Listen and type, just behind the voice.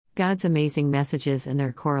God's amazing messages and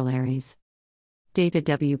their corollaries. David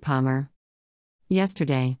W. Palmer.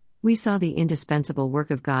 Yesterday, we saw the indispensable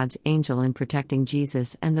work of God's angel in protecting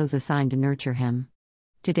Jesus and those assigned to nurture him.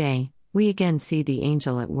 Today, we again see the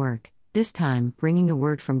angel at work, this time bringing a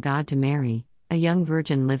word from God to Mary, a young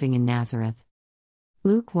virgin living in Nazareth.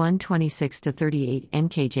 Luke 1:26-38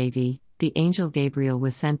 NKJV. The angel Gabriel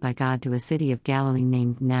was sent by God to a city of Galilee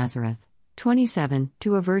named Nazareth, 27,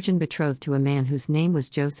 to a virgin betrothed to a man whose name was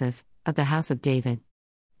Joseph, of the house of David.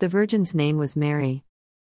 The virgin's name was Mary.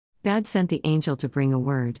 God sent the angel to bring a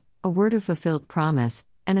word of fulfilled promise,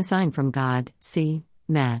 and a sign from God. See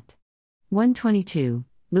Matt 1:22,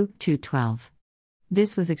 Luke 2:12.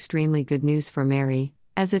 This was extremely good news for Mary,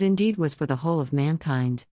 as it indeed was for the whole of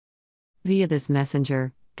mankind. Via this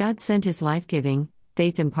messenger, God sent his life-giving,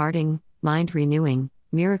 faith-imparting, mind-renewing,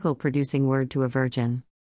 miracle-producing word to a virgin.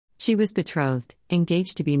 She was betrothed,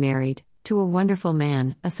 engaged to be married, to a wonderful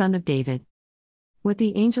man, a son of David. What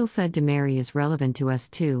the angel said to Mary is relevant to us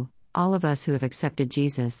too, all of us who have accepted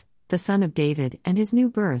Jesus, the Son of David, and his new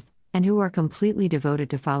birth, and who are completely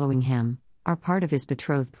devoted to following him, are part of his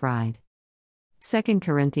betrothed bride. 2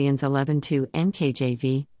 Corinthians 11:2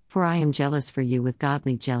 NKJV, For I am jealous for you with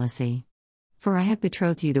godly jealousy. For I have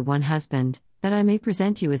betrothed you to one husband, that I may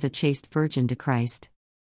present you as a chaste virgin to Christ.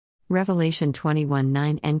 Revelation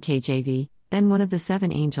 21:9 NKJV, Then one of the 7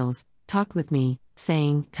 angels talked with me,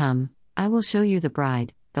 saying, Come, I will show you the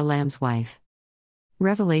bride, the Lamb's wife.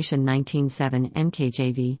 Revelation 19:7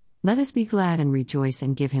 NKJV, Let us be glad and rejoice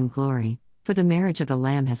and give him glory, for the marriage of the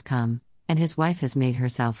Lamb has come, and his wife has made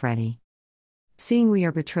herself ready. Seeing we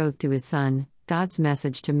are betrothed to his Son, God's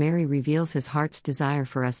message to Mary reveals his heart's desire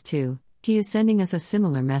for us too. He is sending us a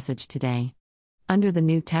similar message today. Under the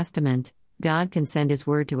New Testament, God can send his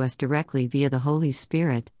word to us directly via the Holy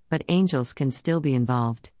Spirit, but angels can still be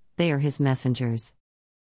involved. They are his messengers.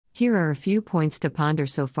 Here are a few points to ponder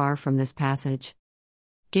so far from this passage.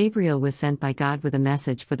 Gabriel was sent by God with a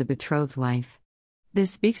message for the betrothed wife. This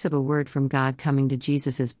speaks of a word from God coming to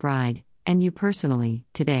Jesus' bride, and you personally,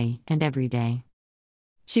 today and every day.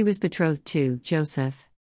 She was betrothed to Joseph.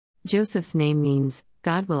 Joseph's name means,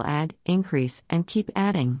 God will add, increase, and keep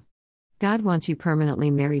adding. God wants you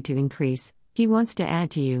permanently married to increase, he wants to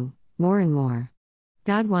add to you, more and more.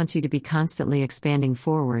 God wants you to be constantly expanding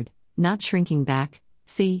forward, not shrinking back.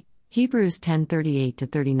 See Hebrews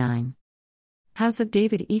 10:38-39. House of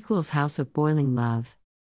David equals house of boiling love.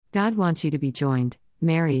 God wants you to be joined,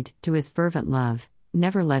 married, to his fervent love,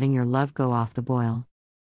 never letting your love go off the boil.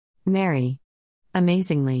 Mary.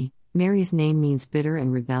 Amazingly, Mary's name means bitter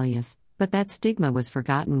and rebellious, but that stigma was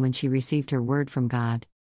forgotten when she received her word from God.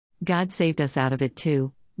 God saved us out of it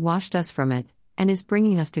too, washed us from it, and is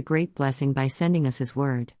bringing us to great blessing by sending us his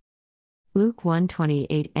word. Luke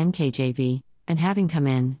 1:28 NKJV, And having come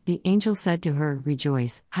in, the angel said to her,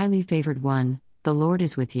 Rejoice, highly favored one, the Lord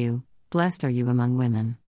is with you, blessed are you among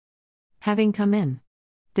women. Having come in.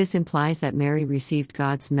 This implies that Mary received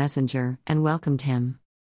God's messenger and welcomed him.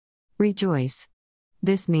 Rejoice.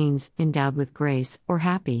 This means, endowed with grace, or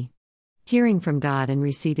happy. Hearing from God and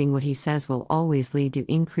receiving what he says will always lead to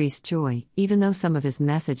increased joy, even though some of his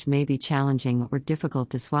message may be challenging or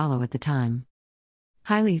difficult to swallow at the time.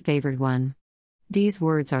 Highly favored one. These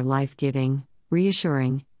words are life-giving,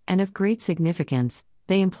 reassuring, and of great significance.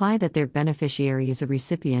 They imply that their beneficiary is a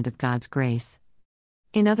recipient of God's grace.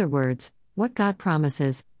 In other words, what God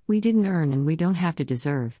promises, we didn't earn and we don't have to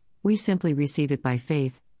deserve, we simply receive it by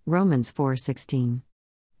faith. Romans 4:16.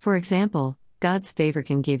 For example, God's favor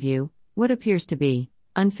can give you what appears to be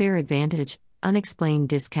unfair advantage, unexplained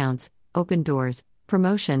discounts, open doors,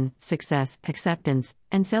 promotion, success, acceptance,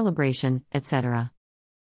 and celebration, etc.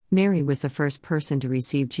 Mary was the first person to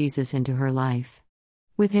receive Jesus into her life.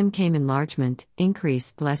 With him came enlargement,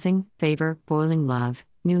 increase, blessing, favor, boiling love,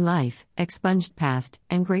 new life, expunged past,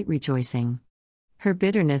 and great rejoicing. Her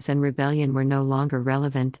bitterness and rebellion were no longer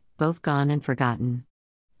relevant, both gone and forgotten.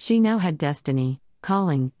 She now had destiny,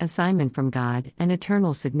 calling, assignment from God, and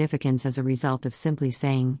eternal significance as a result of simply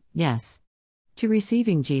saying, yes, to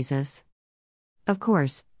receiving Jesus. Of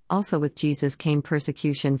course, also with Jesus came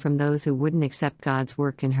persecution from those who wouldn't accept God's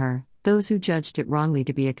work in her, those who judged it wrongly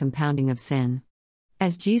to be a compounding of sin.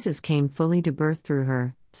 As Jesus came fully to birth through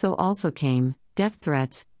her, so also came death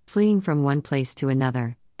threats, fleeing from one place to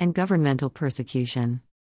another, and governmental persecution.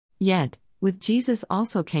 Yet, with Jesus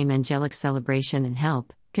also came angelic celebration and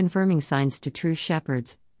help, confirming signs to true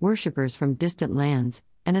shepherds, worshippers from distant lands,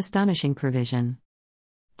 and astonishing provision.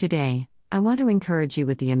 Today, I want to encourage you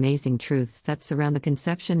with the amazing truths that surround the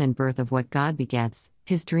conception and birth of what God begets,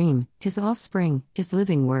 his dream, his offspring, his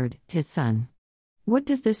living word, his Son. What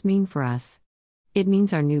does this mean for us? It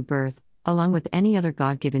means our new birth, along with any other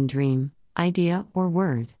God-given dream, idea, or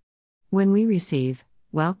word. When we receive,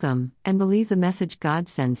 welcome, and believe the message God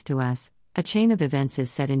sends to us, a chain of events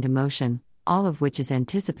is set into motion, all of which is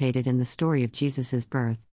anticipated in the story of Jesus'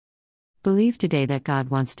 birth. Believe today that God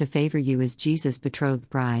wants to favor you as Jesus' betrothed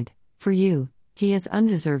bride. For you, He has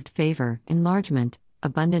undeserved favor, enlargement,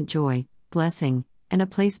 abundant joy, blessing, and a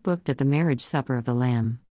place booked at the marriage supper of the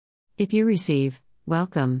Lamb. If you receive,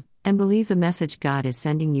 welcome, and believe the message God is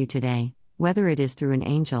sending you today, whether it is through an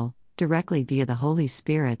angel, directly via the Holy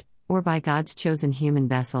Spirit, or by God's chosen human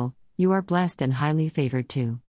vessel, you are blessed and highly favored too.